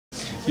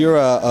You're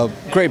a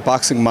great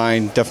boxing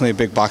mind, definitely a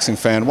big boxing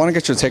fan. Want to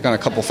get your take on a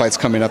couple fights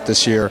coming up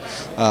this year.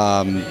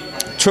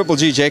 Triple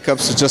G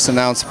Jacobs has just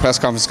announced the press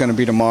conference is going to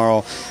be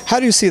tomorrow. How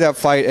do you see that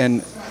fight,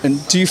 and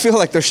do you feel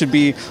like there should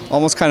be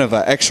almost kind of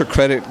extra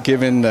credit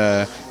given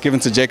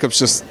to Jacobs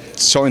just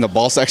showing the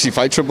balls to actually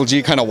fight Triple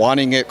G, kind of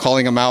wanting it,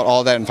 calling him out,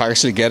 all that, and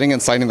actually getting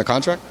and signing the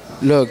contract?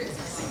 Look,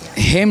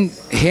 him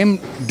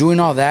doing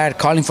all that,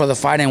 calling for the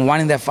fight and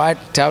wanting that fight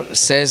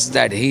says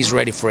that he's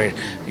ready for it.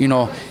 You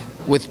know,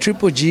 with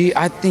Triple G,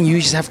 I think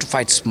you just have to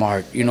fight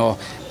smart. You know,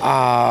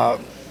 I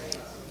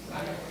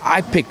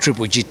picked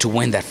Triple G to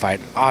win that fight.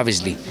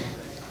 Obviously,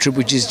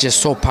 Triple G is just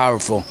so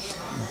powerful.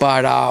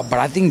 But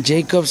I think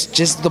Jacobs,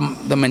 just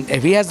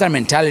if he has that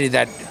mentality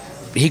that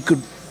he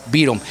could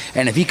beat him,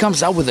 and if he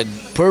comes out with a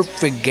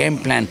perfect game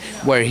plan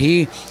where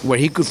he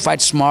could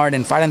fight smart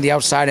and fight on the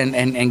outside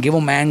and give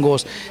him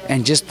angles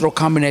and just throw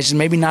combinations,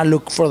 maybe not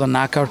look for the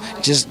knockout,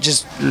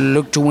 just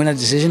look to win a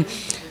decision,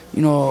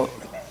 you know,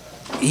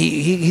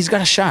 he's got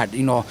a shot.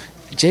 You know,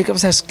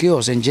 Jacobs has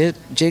skills, and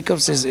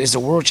Jacobs is a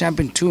world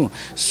champion too.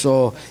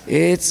 So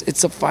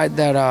it's a fight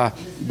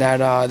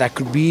that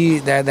could be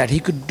that he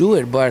could do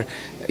it. But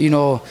you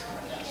know,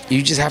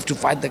 you just have to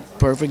fight the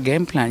perfect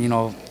game plan. You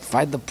know,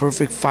 fight the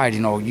perfect fight.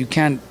 You know, you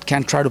can't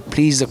try to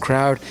please the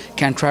crowd,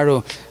 can't try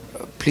to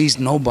please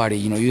nobody.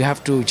 You know, you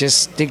have to just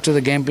stick to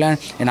the game plan,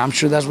 and I'm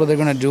sure that's what they're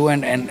gonna do,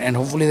 and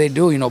hopefully they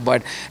do. You know,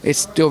 but it's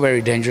still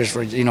very dangerous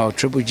for, you know,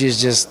 Triple G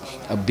is just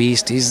a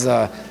beast. He's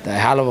the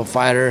hell of a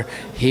fighter.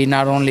 He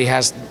not only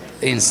has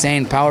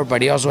insane power, but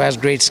he also has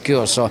great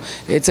skills. So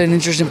it's an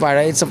interesting fight.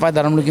 It's a fight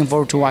that I'm looking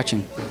forward to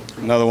watching.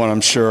 Another one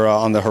I'm sure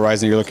on the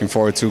horizon you're looking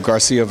forward to,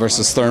 Garcia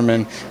versus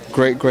Thurman.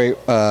 Great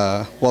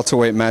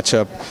welterweight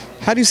matchup.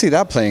 How do you see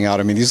that playing out?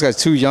 I mean, these guys,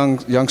 two young,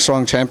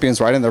 strong champions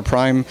right in their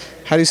prime.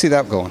 How do you see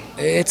that going?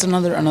 It's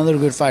another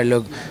good fight.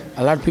 Look,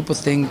 a lot of people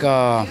think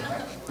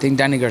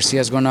Danny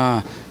Garcia is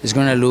gonna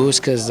lose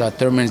because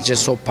Thurman is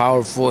just so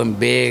powerful and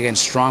big and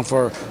strong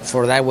for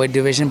that weight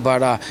division.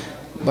 But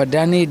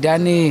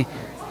Danny's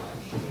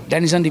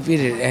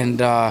undefeated,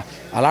 and a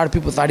lot of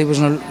people thought he was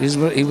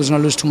gonna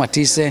lose to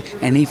Matisse,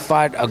 and he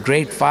fought a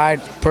great fight,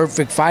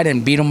 perfect fight,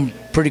 and beat him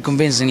pretty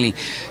convincingly.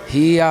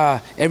 He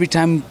every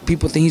time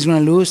people think he's gonna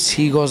lose,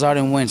 he goes out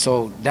and wins.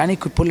 So Danny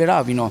could pull it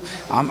off. You know,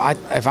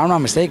 if I'm not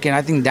mistaken,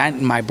 I think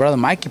my brother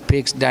Mikey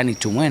picks Danny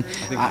to win.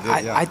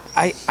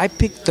 I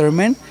picked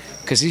Thurman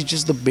because he's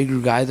just the bigger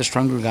guy, the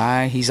stronger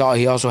guy. He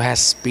also has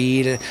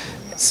speed,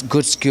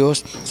 good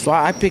skills. So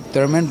I picked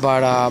Thurman,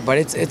 but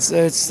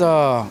it's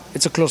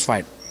a close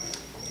fight.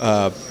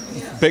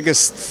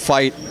 Biggest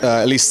fight,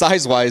 at least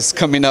size-wise,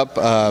 coming up,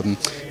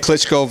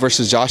 Klitschko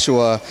versus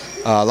Joshua.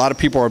 A lot of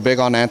people are big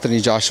on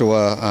Anthony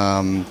Joshua.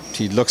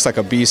 He looks like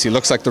a beast. He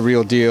looks like the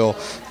real deal.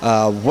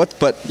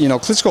 But you know,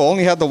 Klitschko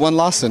only had the one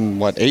loss in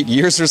what, 8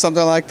 years or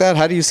something like that.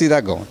 How do you see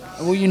that going?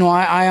 Well, you know,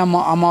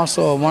 I'm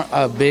also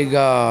a big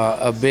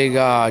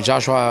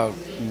Joshua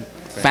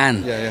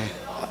fan. Yeah.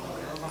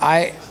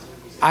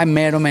 I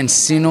met him and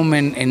seen him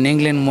in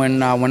England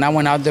when I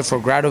went out there for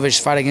Gradovic's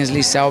fight against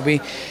Lee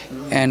Selby,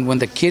 and when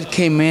the kid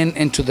came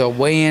into the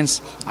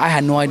weigh-ins, I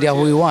had no idea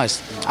who he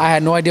was.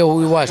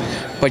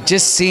 But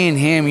just seeing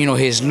him, you know,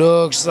 his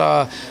looks,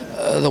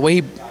 the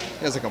way he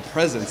has like a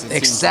presence.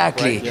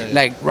 Exactly. Seems, right? Yeah.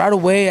 Like right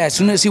away, as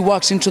soon as he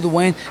walks into the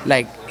weigh-in,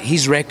 like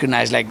he's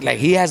recognized. Like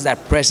he has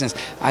that presence.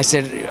 I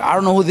said, I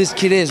don't know who this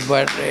kid is,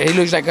 but he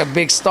looks like a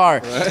big star.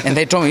 Right. And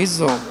they told me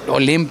he's an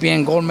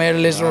Olympian, gold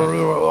medalist,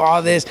 or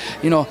all this.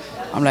 You know.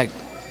 I'm like,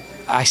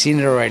 I seen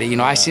it already. You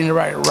know, I seen it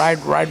right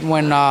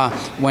when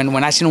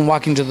I seen him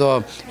walk into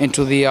the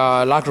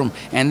locker room,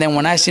 and then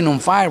when I seen him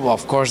fight, well,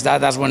 of course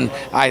that's when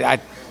I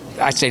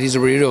said he's a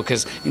real deal.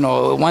 Because you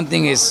know, one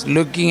thing is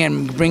looking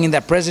and bringing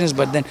that presence,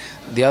 but then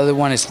the other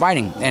one is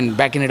fighting and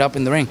backing it up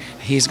in the ring.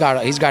 He's got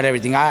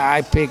everything.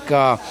 I pick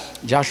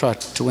Joshua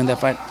to win that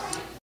fight.